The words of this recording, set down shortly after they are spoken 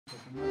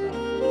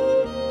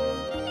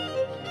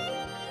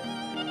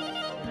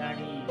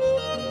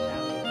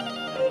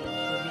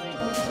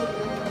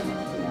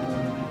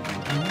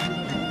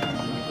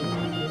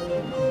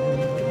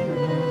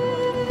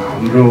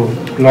हाम्रो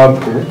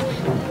क्लबको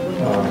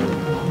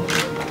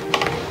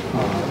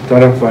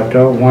तर्फबाट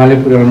उहाँले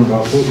पुर्याउनु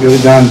भएको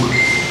योगदान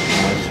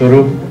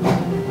स्वरूप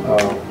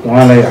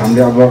उहाँलाई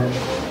हामीले अब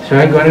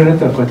सहयोग गरेर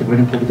त कति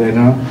पनि पुग्दैन,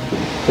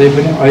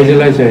 तैपनि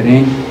अहिलेलाई चाहिँ नि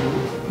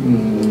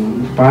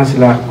 5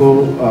 लाखको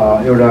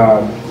एउटा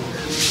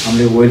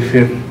हामीले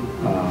वेलफेयर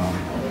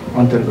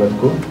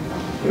अन्तर्गतको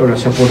एउटा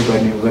सपोर्ट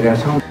गर्ने गरेका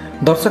छौँ।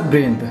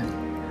 दर्शकवृन्द,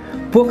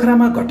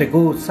 पोखरामा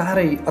घटेको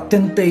साह्रै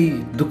अत्यन्तै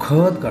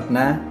दुःखद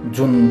घटना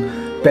जुन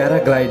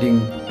प्याराग्लाइडिङ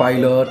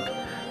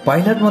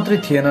पाइलट मात्रै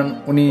थिएनन्,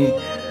 उनी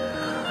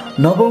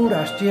 9औं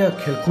राष्ट्रिय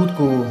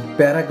खेलकुदको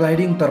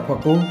प्याराग्लाइडिङ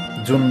तर्फको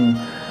जुन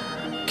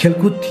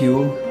खेलकुद थियो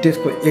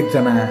त्यसको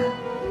एकजना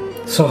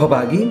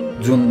सहभागी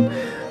जुन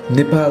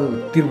नेपाल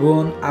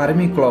त्रिभुवन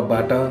आर्मी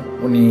क्लबबाट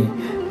उनी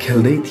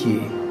खेल्दै थिए।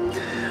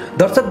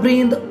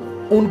 दर्शकवृन्द,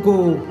 उनको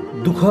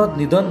दुःखद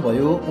निधन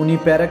भयो। उनी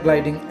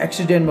प्याराग्लाइडिङ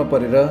एक्सिडेन्टमा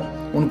परेर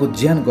उनको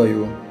ज्यान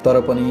गयो। तर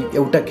पनि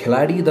एउटा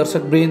खेलाडी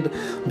दर्शकवृन्द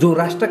जो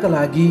राष्ट्रका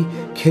लागि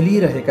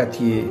खेलिरहेका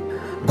थिए,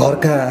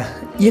 घरका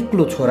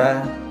एक्लो छोरा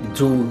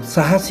जो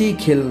साहसी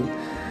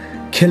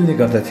खेल्ने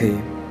गर्दथे।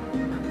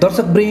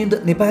 दर्शकवृन्द,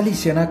 नेपाली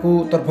सेनाको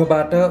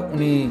तर्फबाट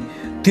उनी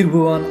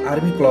त्रिभुवन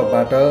आर्मी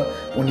क्लबबाट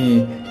उनी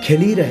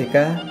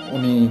खेलिरहेका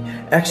उनी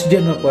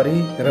एक्सिडेन्टमा परे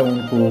र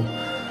उनको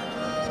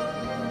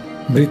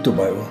मृत्यु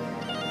भयो।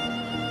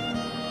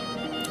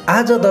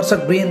 आज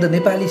दर्शकवृन्द,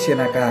 नेपाली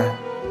सेनाका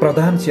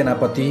प्रधान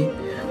सेनापति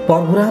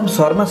परशुराम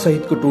शर्मा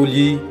सहितको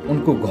टोली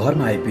उनको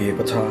घरमा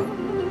आइपुगेको छ।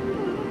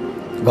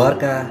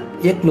 घरका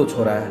एक्लो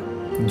छोरा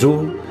जो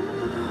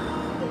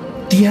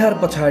तिहार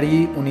पछाडि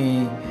उनी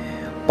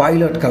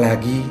पाइलटका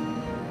लागि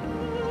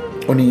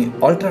उनी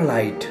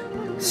अल्ट्रालाइट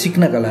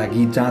सिक्नका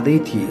लागि जाँदै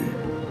थिए।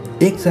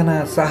 एकजना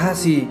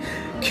साहसी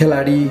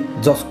खेलाडी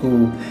जसको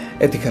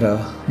यतिखेर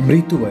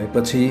मृत्यु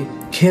भएपछि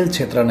खेल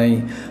क्षेत्र नै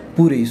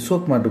पुरै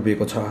शोकमा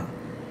डुबेको छ।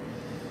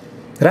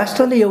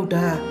 राष्ट्रले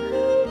एउटा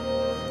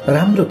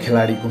राम्रो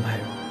खेलाडी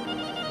गुमायो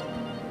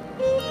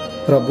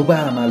र बुबा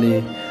आमाले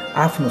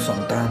आफ्नो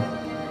सन्तान,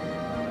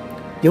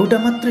 एउटा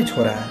मात्रै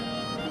छोरा,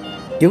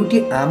 एउटी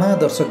आमा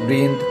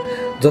दर्शकवृन्द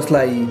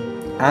जसलाई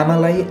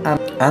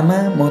आमा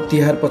म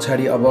तिहार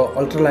पछाडि अब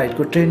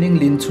अल्ट्रालाइटको ट्रेनिङ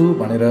लिन्छु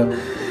भनेर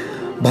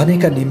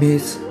भनेका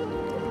निमेष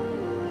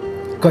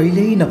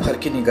कहिल्यै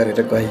नफर्किने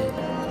गरेर गए।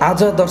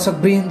 आज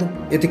दर्शकवृन्द,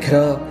 यतिखेर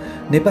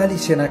नेपाली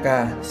सेनाका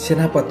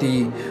सेनापति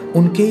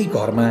उनकै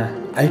घरमा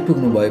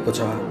आइपुग्नु भएको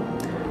छ।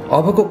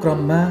 अबको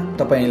क्रममा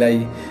तपाईलाई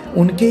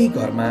उनकै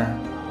घरमा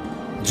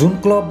जुन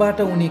क्लबबाट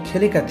उनी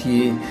खेलेका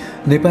थिए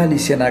नेपाली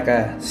सेनाका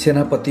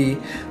सेनापति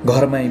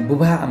घरमै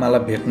बुबा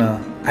आमालाई भेट्न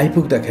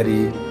आइपुग्दाखेरि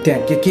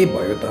त्यहाँ के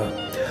भयो त?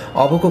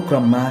 अबको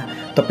क्रममा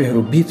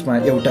तपाईहरू बीचमा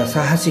एउटा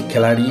साहसी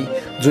खेलाडी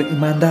जो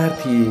इमान्दार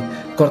थिए,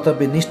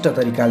 कर्तव्यनिष्ठ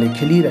तरिकाले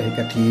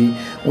खेलिरहेका थिए,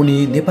 उनी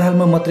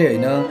नेपालमा मात्रै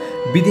होइन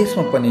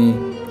विदेशमा पनि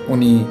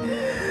उनी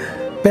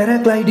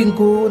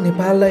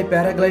नेपाललाई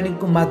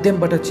प्याराग्लाइडिङको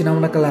माध्यमबाट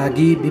चिनाउनका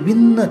लागि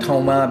विभिन्न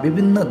ठाउँमा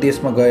विभिन्न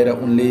देशमा गएर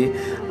उनले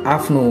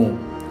आफ्नो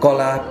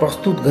कला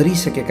प्रस्तुत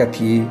गरिसकेका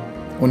थिए।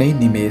 उनै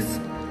निमेष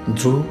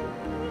जो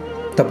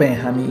तपाईँ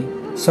हामी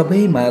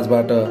सबै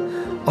माझबाट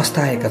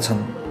अस्ताएका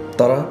छन्,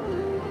 तर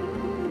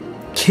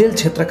खेल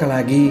क्षेत्रका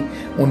लागि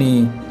उनी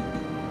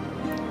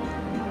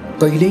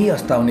कहिल्यै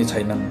अस्ताउने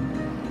छैनन्।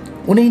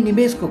 उनै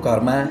निमेषको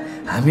घरमा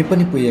हामी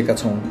पनि पुगेका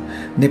छौँ।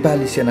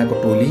 नेपाली सेनाको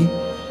टोली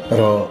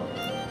र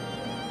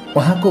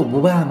उहाँको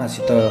बुबा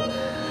आमासित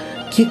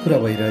के कुरा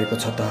भइरहेको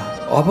छ त?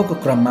 अबको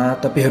क्रममा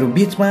तपाईहरू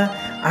बीचमा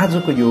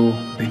आजको यो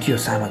भिडियो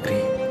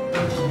सामग्री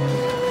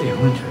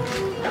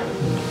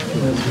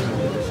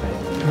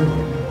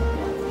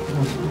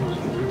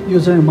यो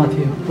चाहिँ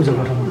माथि पूजा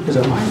घटामा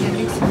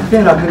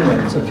त्यहाँ राख्नु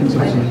भएको छ।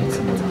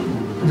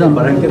 जान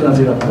भराङ्के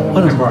राजी राख्नु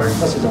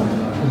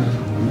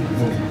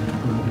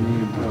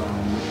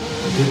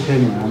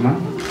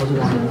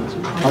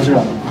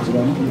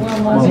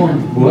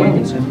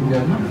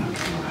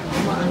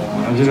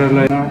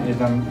हजुरहरूलाई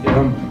एकदम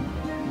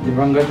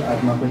दिवंगत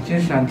आत्माको चिर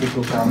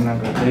शान्तिको कामना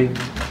गर्दै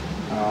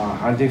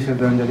हार्दिक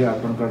श्रद्धाञ्जली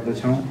अर्पण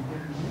गर्दछौँ।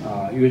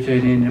 यो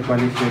चाहिँ नि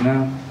नेपाली सेना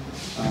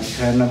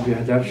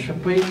 96,000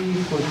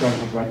 सबैको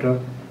तर्फबाट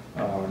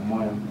म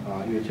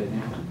यो चाहिँ नि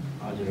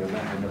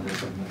हजुरहरूलाई ह्यान्डओभर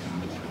गर्न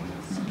चाहन्छु।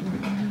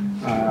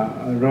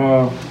 र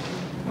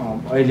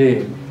अहिले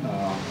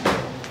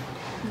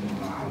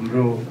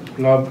हाम्रो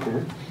क्लबको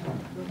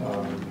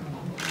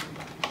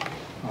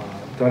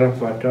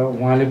तर्फबाट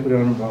उहाँले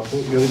पुर्याउनु भएको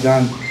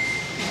योगदान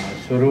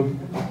स्वरूप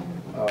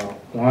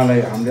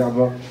उहाँलाई हामीले अब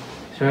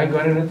सहयोग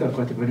गरेर त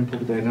कति पनि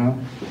पुग्दैन,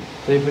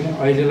 तैपनि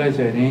अहिलेलाई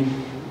चाहिँ नि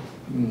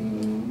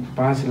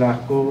 5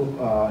 लाखको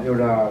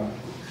एउटा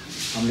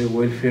हामीले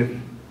वेलफेयर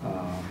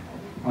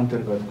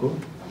अन्तर्गतको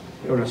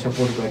एउटा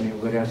सपोर्ट गर्ने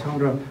गरेका छौँ।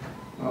 र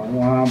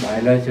उहाँ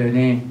भाइलाई चाहिँ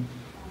नि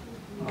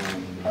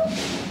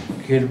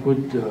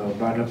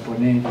खेलकुदबाट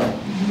पनि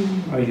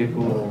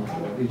अहिलेको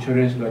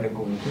इन्सुरेन्स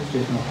गरेको हुन्छ,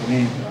 त्यसमा पनि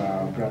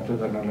प्राप्त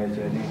गर्नलाई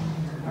चाहिँ नि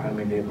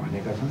हामीले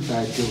भनेका छौँ।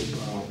 सायद त्यो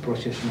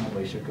प्रोसेसमा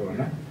भइसक्यो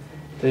होला,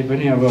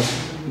 तैपनि अब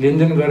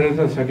लेनदेन गरेर त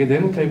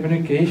सकिँदैन, तैपनि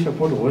केही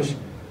सपोर्ट होस्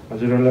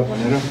हजुरहरूलाई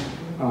भनेर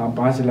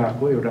 5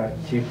 लाखको एउटा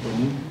चेक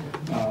पनि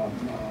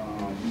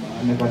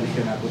नेपाली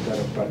सेनाको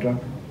तर्फबाट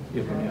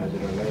यो पनि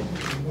हजुरहरूलाई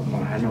म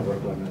ह्यान्डओभर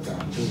गर्न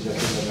चाहन्छु।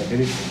 जसले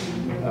गर्दाखेरि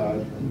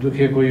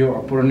दुखेको यो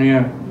अपूरणीय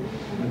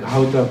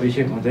घाउ त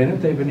अभिषेक हुँदैन,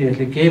 तैपनि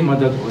यसले केही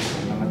मद्दत होस्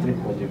भनेर मात्रै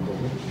खोजेको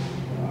हो।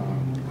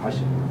 हस्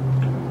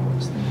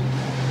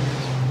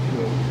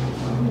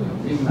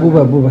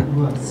बुबा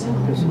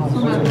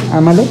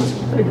आमाले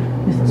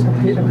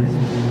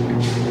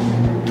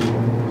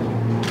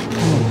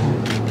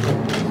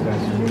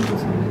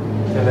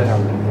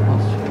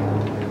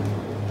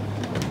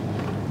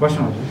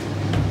बस्नु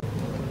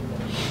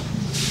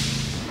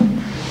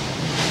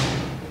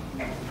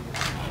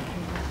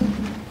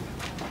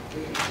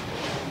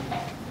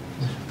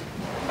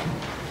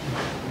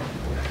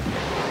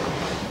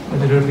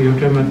हजुरहरूको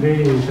एउटा मात्रै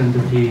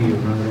सन्तुष्टि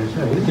हुनु रहेछ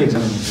है।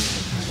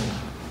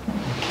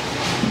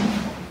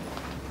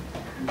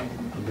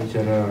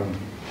 बिचरा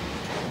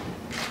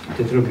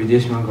त्यत्रो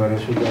विदेशमा गएर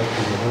सुधार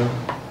गरेर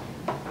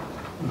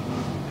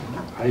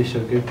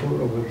आइसकेको,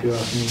 अब त्यो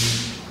आफ्नो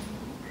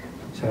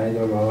सायद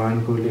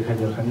भगवानको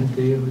लेखाजोखा नै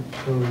त्यही हो।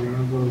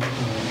 अब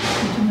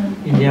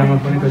इन्डियामा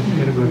पनि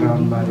कतिखेर गएर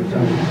आउनु भएको छ।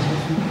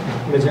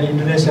 चाहिँ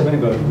इन्डोनेसिया पनि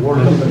गयो,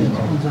 वर्ल्ड कप पनि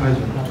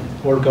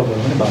वर्ल्ड कपहरू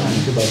पनि भएको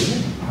थियो बाबुले।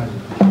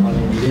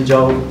 अनि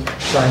लिन्जाओ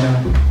चाइना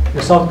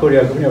यो साउथ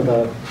कोरियाको पनि एउटा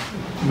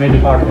मेडल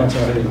पार्टमा छ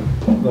गएर यो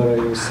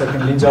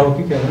सेकेन्ड लिन्जाओ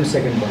कि के भने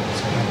सेकेन्ड भएको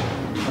छ।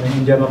 अनि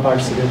इन्डियामा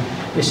पार्टिसिपेट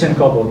एसियन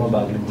कपहरूमा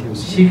भाग लिन्थ्यो।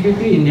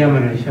 सिकेकै इन्डियामा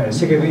रहेछ,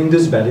 सिकेको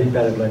इन्दुस भ्याली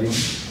प्याराग्लाइडिङ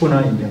पुनः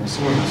इन्डियामा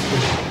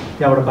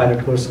त्यहाँबाट पाइलट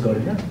कोर्स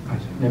गरेर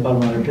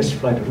नेपालमा टेस्ट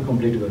फ्लाइटहरू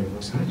कम्प्लिट गरेको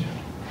छ।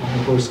 आफ्नो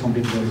कोर्स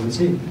कम्प्लिट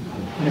गरेपछि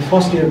अनि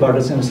फर्स्ट इयरबाट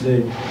चाहिँ उसले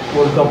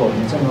वर्ल्ड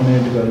कपहरूमा चाहिँ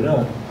नोमिनेट गरेर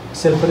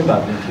सेल्फ पनि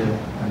भाग लिन्थ्यो।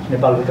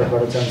 नेपालको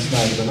तर्फबाट चान्स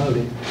नआएको बेला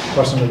उसले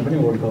पर्सनल पनि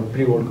वर्ल्ड कप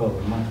प्री वर्ल्ड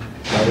कपहरूमा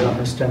भाग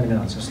आफ्नो स्ट्यामिना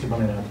हुन्छ उसले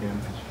बनाइरहेको थियो।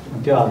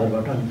 त्यो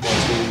आधारबाट अनि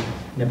पछि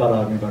नेपाल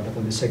आर्मीबाट त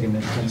उसले सेकेन्ड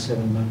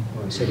 2007मा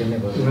सेकेन्ड नै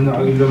भयो। त्योभन्दा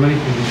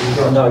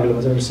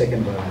अघिल्लोमा चाहिँ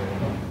सेकेन्ड भयो।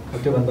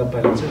 त्योभन्दा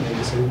पहिला चाहिँ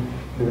त्यसरी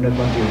विभिन्न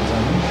कन्ट्रीहरू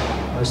जाने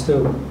यस्तो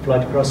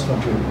फ्लाइट क्रस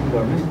कन्ट्रीहरू पनि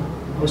गर्ने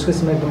उसको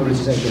चाहिँ एकदम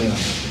रुचि चाहिँ एकदमै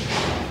राम्रो थियो।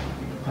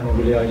 अनि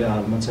उसले अहिले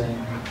हालमा चाहिँ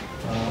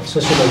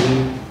sociology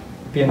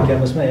PN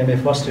क्याम्पसमा MA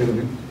first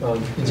इयरको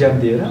exam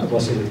दिएर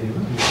बसेको थियो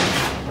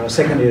र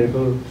सेकेन्ड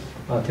इयरको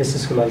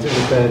थेसिसको लागि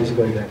चाहिँ तयारी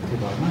गरिरहेको थियो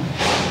घरमा।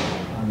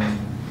 अनि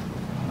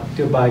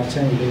त्यो बाहेक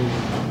चाहिँ उसले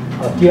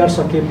तिहार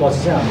सकिएपछि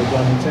चाहिँ हाम्रो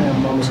प्लानिङ चाहिँ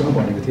मम्मीसँग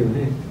भनेको थियो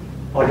उसले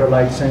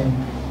अल्ट्रालाइट चाहिँ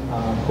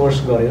कोर्स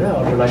गरेर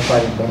अल्ट्रालाइट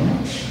पाइलट गर्ने।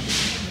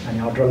 अनि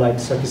अल्ट्रालाइट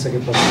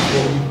सकिसकेपछि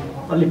चाहिँ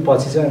अलिक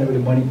पछि चाहिँ अनि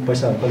उसले मनी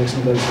पैसाहरू कलेक्सन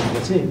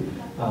गरिसकेपछि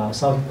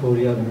साउथ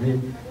कोरिया भने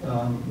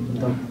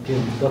के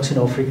दक्षिण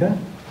अफ्रिका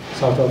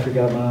साउथ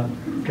अफ्रिकामा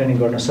ट्रेनिङ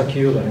गर्न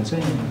सकियो भने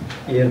चाहिँ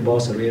एयर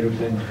बसहरू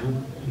एरोप्लेनहरू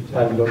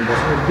पाइलट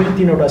गर्नुपर्छ।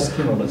 2-3वटा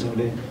स्किमहरूलाई चाहिँ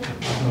उसले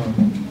आफ्नो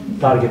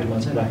टार्गेटमा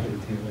चाहिँ राखेको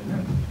थियो होइन।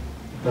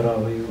 तर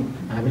अब यो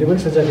हामीले पनि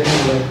सोचेको थियौँ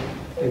उसलाई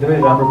एकदमै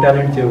राम्रो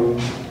ट्यालेन्ट थियो,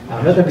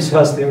 हामीलाई त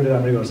विश्वास थियो उसले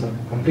राम्रै गर्छ,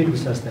 कम्प्लिट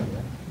विश्वास थियो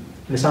हामीलाई।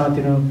 उसले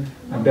सानोतिनो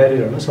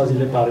ब्यारियरहरूलाई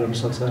सजिलै पार गर्न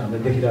सक्छ हामीले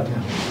देखिरहेको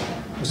थियौँ।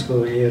 उसको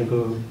एयरको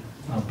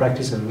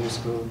प्र्याक्टिसहरू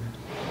उसको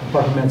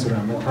पर्फर्मेन्सहरू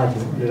हामीलाई थाहा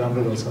थियो, उसले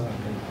राम्रो गर्छ।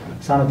 हामीले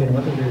सानोतिनो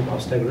मात्रै उसले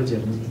अब्स्ट्याकलहरू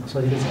झेल्नु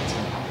सजिलै जान्छ।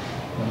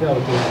 त्यो अब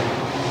त्यो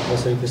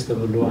कसरी त्यस्तो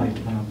लो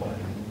हाइटमा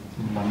भयो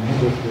भन्ने नै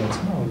देखिरहेको छ।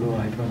 अब लो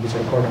हाइटमा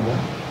बिचरा पढ्नु भयो,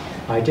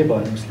 हाइटै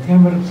भएन उसले।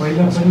 त्यहाँबाट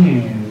पहिला पनि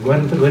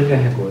गर्न त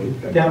गरिराखेको हो,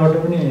 त्यहाँबाट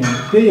पनि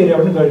त्यही एरिया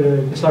पनि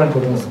गरिरहेको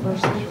सडककोटमा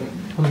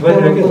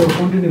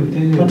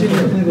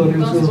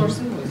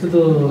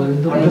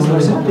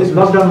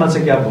लकडाउनमा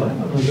चाहिँ ग्याप भयो,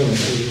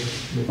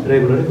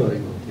 रेगुलरै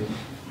गरेको थियो।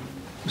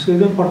 उसको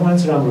एकदम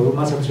पर्फर्मेन्स राम्रो हो,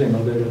 माछा ट्रेनमा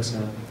गइरहेको छ।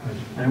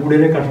 हामी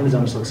उडेरै काठमाडौँ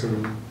जान सक्छ।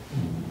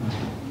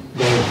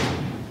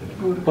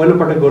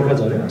 पहिलोपटक गोर्खा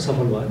झऱ्यो,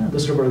 सफल भएन।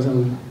 दोस्रोपटक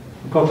चाहिँ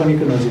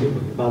ककनीको नजिकै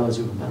भयो,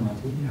 बालाजु भन्दा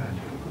माथि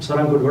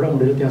सराङकोटबाट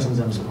उडेर त्यहाँसम्म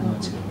जान सक्ने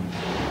मान्छे।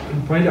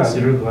 पहिला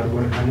हजुरहरू घर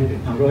गोर्खा नै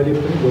हाम्रो अहिले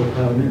पनि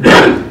गोर्खा पनि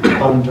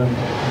पालन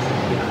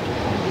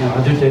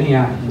हजुर चाहिँ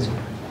यहाँ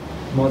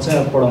म चाहिँ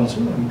अब पढाउँछु।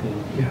 अनि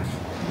त्यही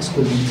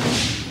स्कुल पनि छ,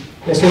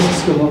 एसएस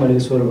स्कुलमा मैले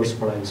 16 वर्ष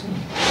पढाएको छु।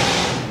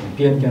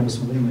 पिएन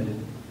क्याम्पसमा पनि मैले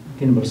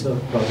 3 वर्ष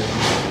पढाएको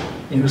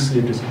इङ्ग्लिस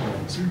लिटरेचर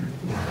पढाएको छु।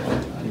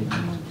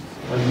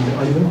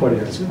 अहिले पनि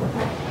पढिरहेको छु।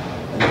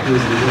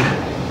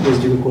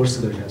 पिएचडीको कोर्स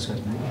गरिरहेको छु।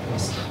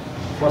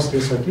 फर्स्ट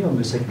इयर सक्यो, अब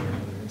सेकेन्ड इयर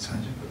गरिरहेको छु।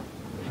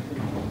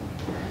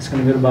 त्यस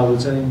कारण मेरो बाबु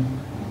चाहिँ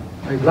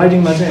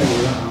ग्लाइडिङमा चाहिँ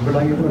हाम्रो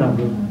लागि पनि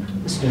राम्रो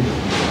स्टुडेन्ट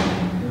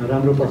हो,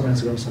 राम्रो पर्फर्मेन्स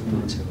गर्न सक्ने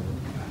मान्छे हो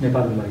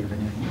नेपालको लागि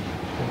पनि।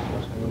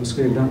 उसको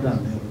एकदम त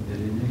हामीले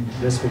धेरै नै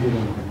रेस्पेक्ट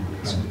गर्नुपर्ने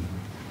छ।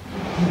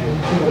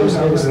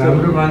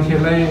 राम्रो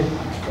मान्छेलाई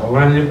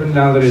भगवान्ले पनि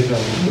लाँदो रहेछ।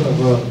 अब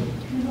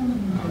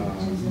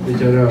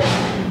बिचरा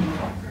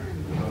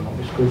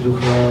उसको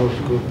दुःख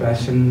उसको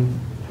प्यासन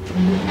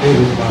त्यही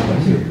रूपमा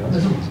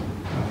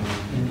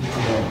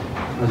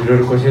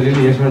हजुरहरू कसैले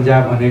पनि यसमा जा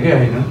भनेकै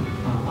होइन,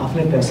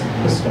 आफ्नै प्यासन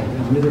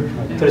हामीले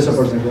थोरै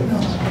सपोर्ट चाहिँ गर्नु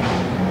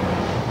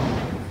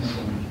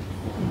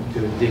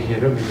त्यो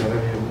देखेर बिचरा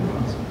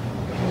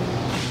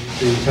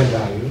त्यो इच्छा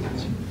जाग्यो।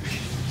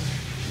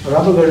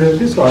 राम्रो गरिरहेको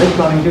थियो। उसको हरेक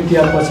प्लानिङ थियो,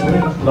 तिहार पछि पनि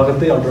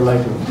लगत्तै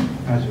अल्ट्रालाइटहरू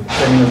हजुर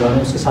ट्रेनिङमा जाने।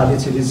 उसको साथी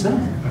चिकित्सा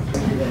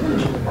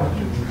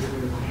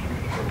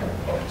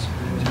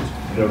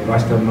र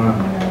वास्तवमा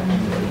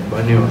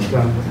भन्यो भने त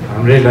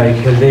हाम्रै लागि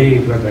खेल्दै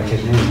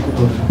गर्दाखेरि नै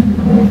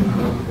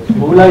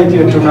उसलाई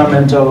त्यो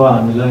टुर्नामेन्ट अब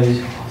हामीलाई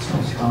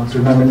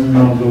टुर्नामेन्ट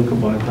नगएको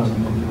भए त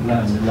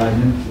हामीलाई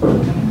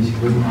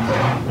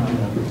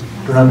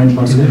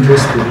टुर्नामेन्टमा चाहिँ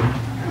इन्ट्रेस्ट थियो।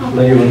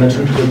 उसलाई योभन्दा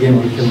ठुल्ठुलो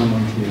गेमहरू खेल्न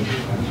मन थियो,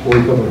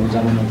 वर्ल्ड कपहरूमा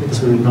जानु मन थियो।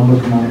 त्यसरी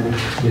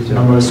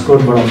नम्बर स्कोर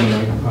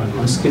बढाउनुलाई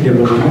स्किल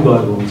डेभलपमेन्ट पनि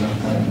गएको हुन्छ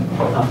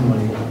आफ्नो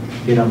लागि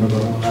केही राम्रो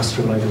गरौँ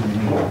राष्ट्रको लागि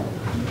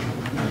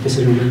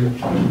त्यसरी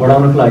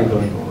बढाउनको लागि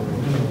गरेको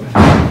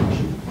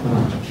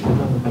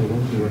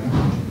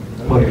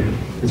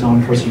त्यो चाहिँ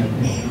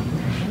अनफर्चुनेटली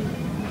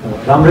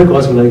राम्रै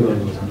कजको लागि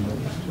गरेको छ।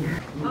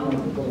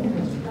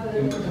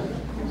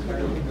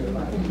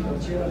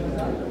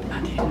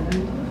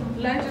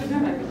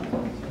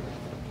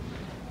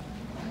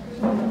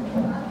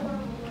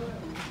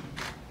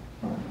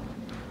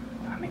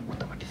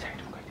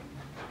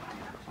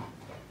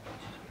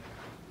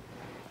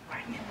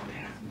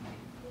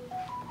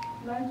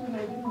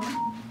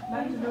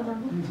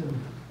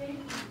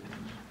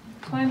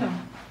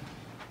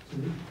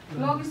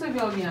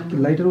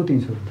 लाइटर हो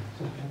 300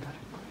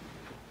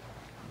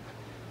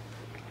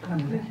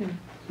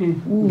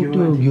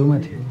 त्यो घिउमा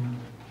थियो।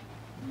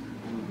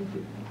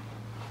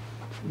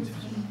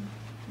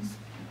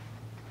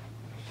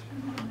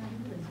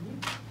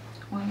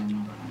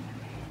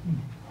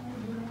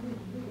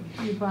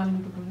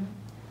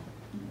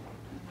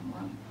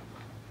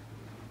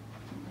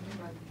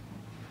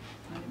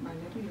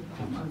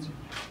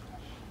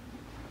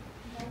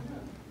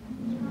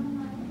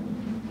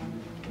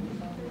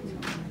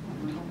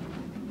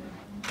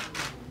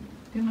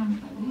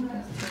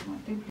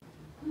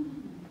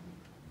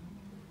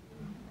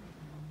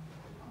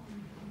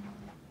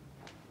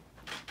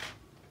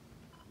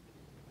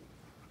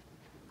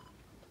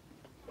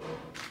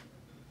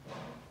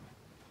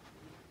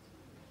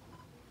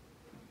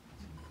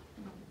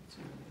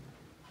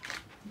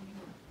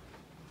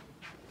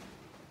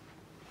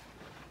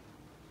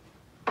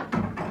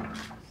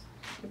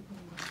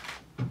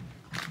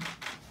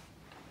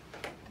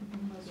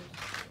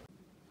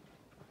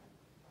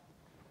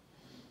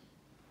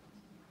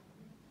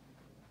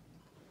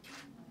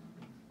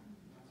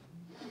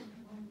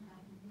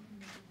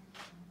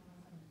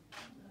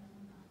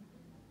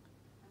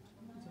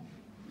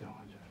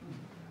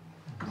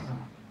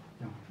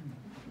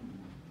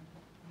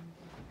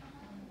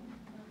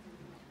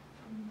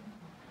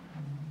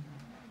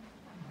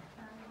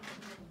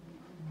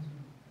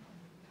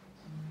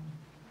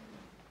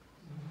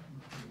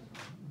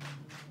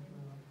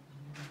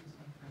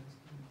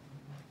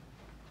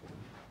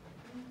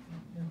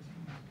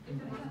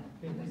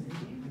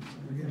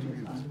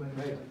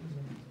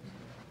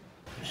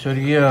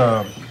 स्वर्गीय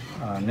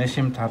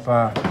नेसिम थापा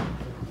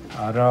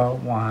र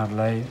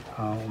उहाँहरूलाई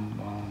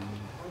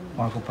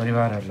उहाँको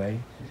परिवारहरूलाई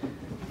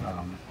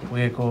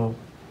पुगेको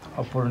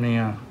अपूर्णीय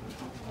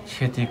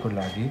क्षतिको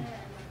लागि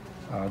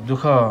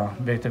दुःख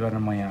व्यक्त गर्न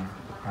म यहाँ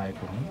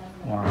आएको हुँ।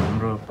 उहाँ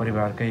हाम्रो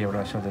परिवारकै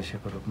एउटा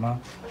सदस्यको रूपमा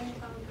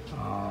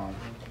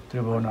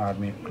त्रिभुवन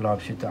आर्मी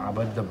क्लबसित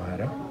आबद्ध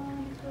भएर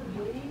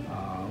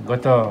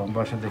गत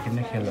वर्षदेखि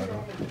नै खेलहरू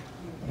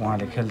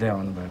उहाँले खेल्दै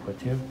आउनुभएको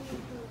थियो।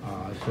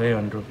 सोही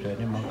अनुरूप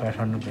चाहिँ म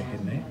काठमाडौँदेखि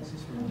नै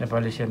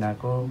नेपाली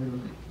सेनाको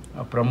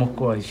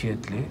प्रमुखको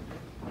हैसियतले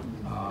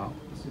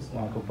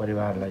उहाँको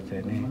परिवारलाई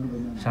चाहिँ नि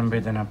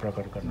संवेदना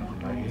प्रकट गर्नको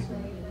लागि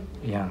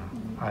यहाँ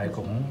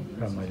आएको हुँ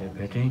र मैले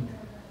भेटेँ।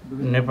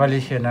 नेपाली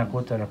सेनाको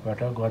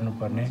तर्फबाट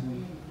गर्नुपर्ने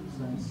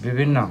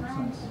विभिन्न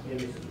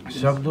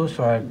सक्दो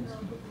सहयोग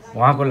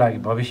उहाँको लागि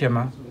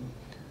भविष्यमा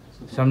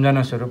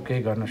सम्झना स्वरूप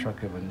केही गर्न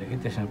सक्यो भनेदेखि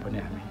त्यसमा पनि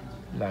हामी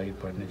लागि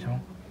पर्नेछौँ।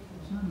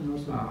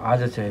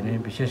 आज चाहिँ नि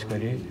विशेष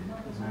गरी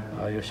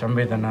यो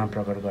संवेदना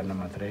प्रकट गर्न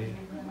मात्रै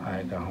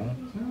आएका हौँ।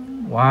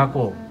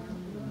 उहाँको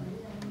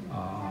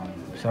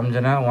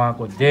सम्झना,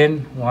 उहाँको देन,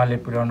 उहाँले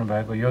पुर्याउनु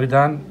भएको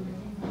योगदान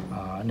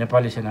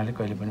नेपाली सेनाले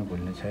कहिले पनि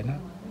भुल्ने छैन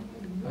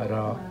र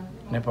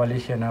नेपाली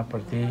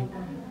सेनाप्रति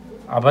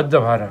आबद्ध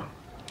भएर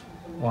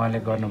उहाँले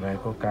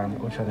गर्नुभएको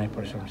कामको सधैँ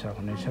प्रशंसा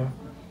हुनेछ।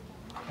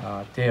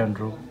 त्यही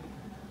अनुरूप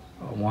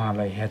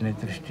उहाँलाई हेर्ने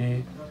दृष्टि,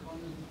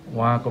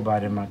 उहाँको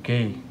बारेमा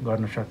केही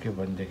गर्न सक्यो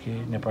भनेदेखि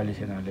नेपाली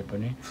सेनाले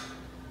पनि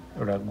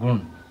एउटा गुण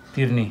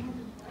तिर्ने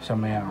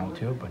समय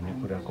आउँथ्यो भन्ने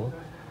कुराको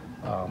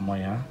म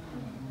यहाँ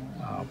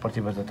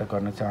प्रतिबद्धता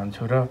गर्न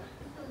चाहन्छु र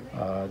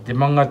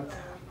दिवंगत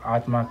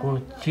आत्माको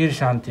चिर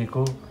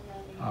शान्तिको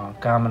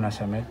कामना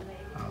समेत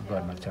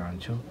गर्न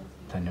चाहन्छु।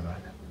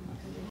 धन्यवाद।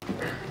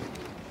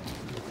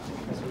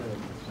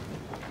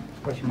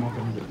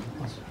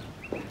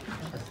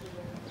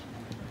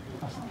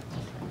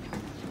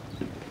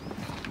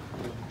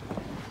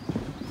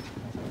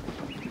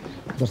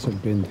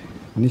 दर्शकवृन्द,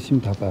 नेसिम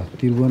थापा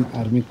त्रिभुवन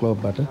आर्मी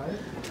क्लबबाट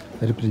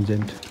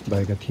रिप्रेजेन्ट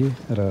भएका थिए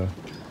र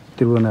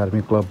त्रिभुवन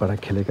आर्मी क्लबबाट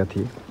खेलेका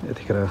थिए।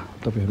 यतिखेर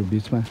तपाईँहरू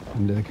बिचमा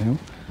हामीले देखायौँ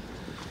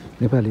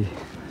नेपाली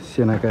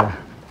सेनाका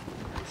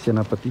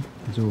सेनापति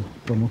जो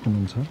प्रमुख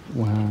हुनुहुन्छ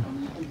उहाँ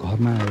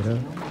घरमा आएर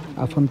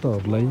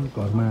आफन्तहरूलाई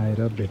घरमा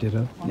आएर भेटेर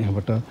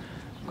यहाँबाट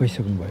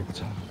गइसक्नु भएको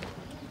छ।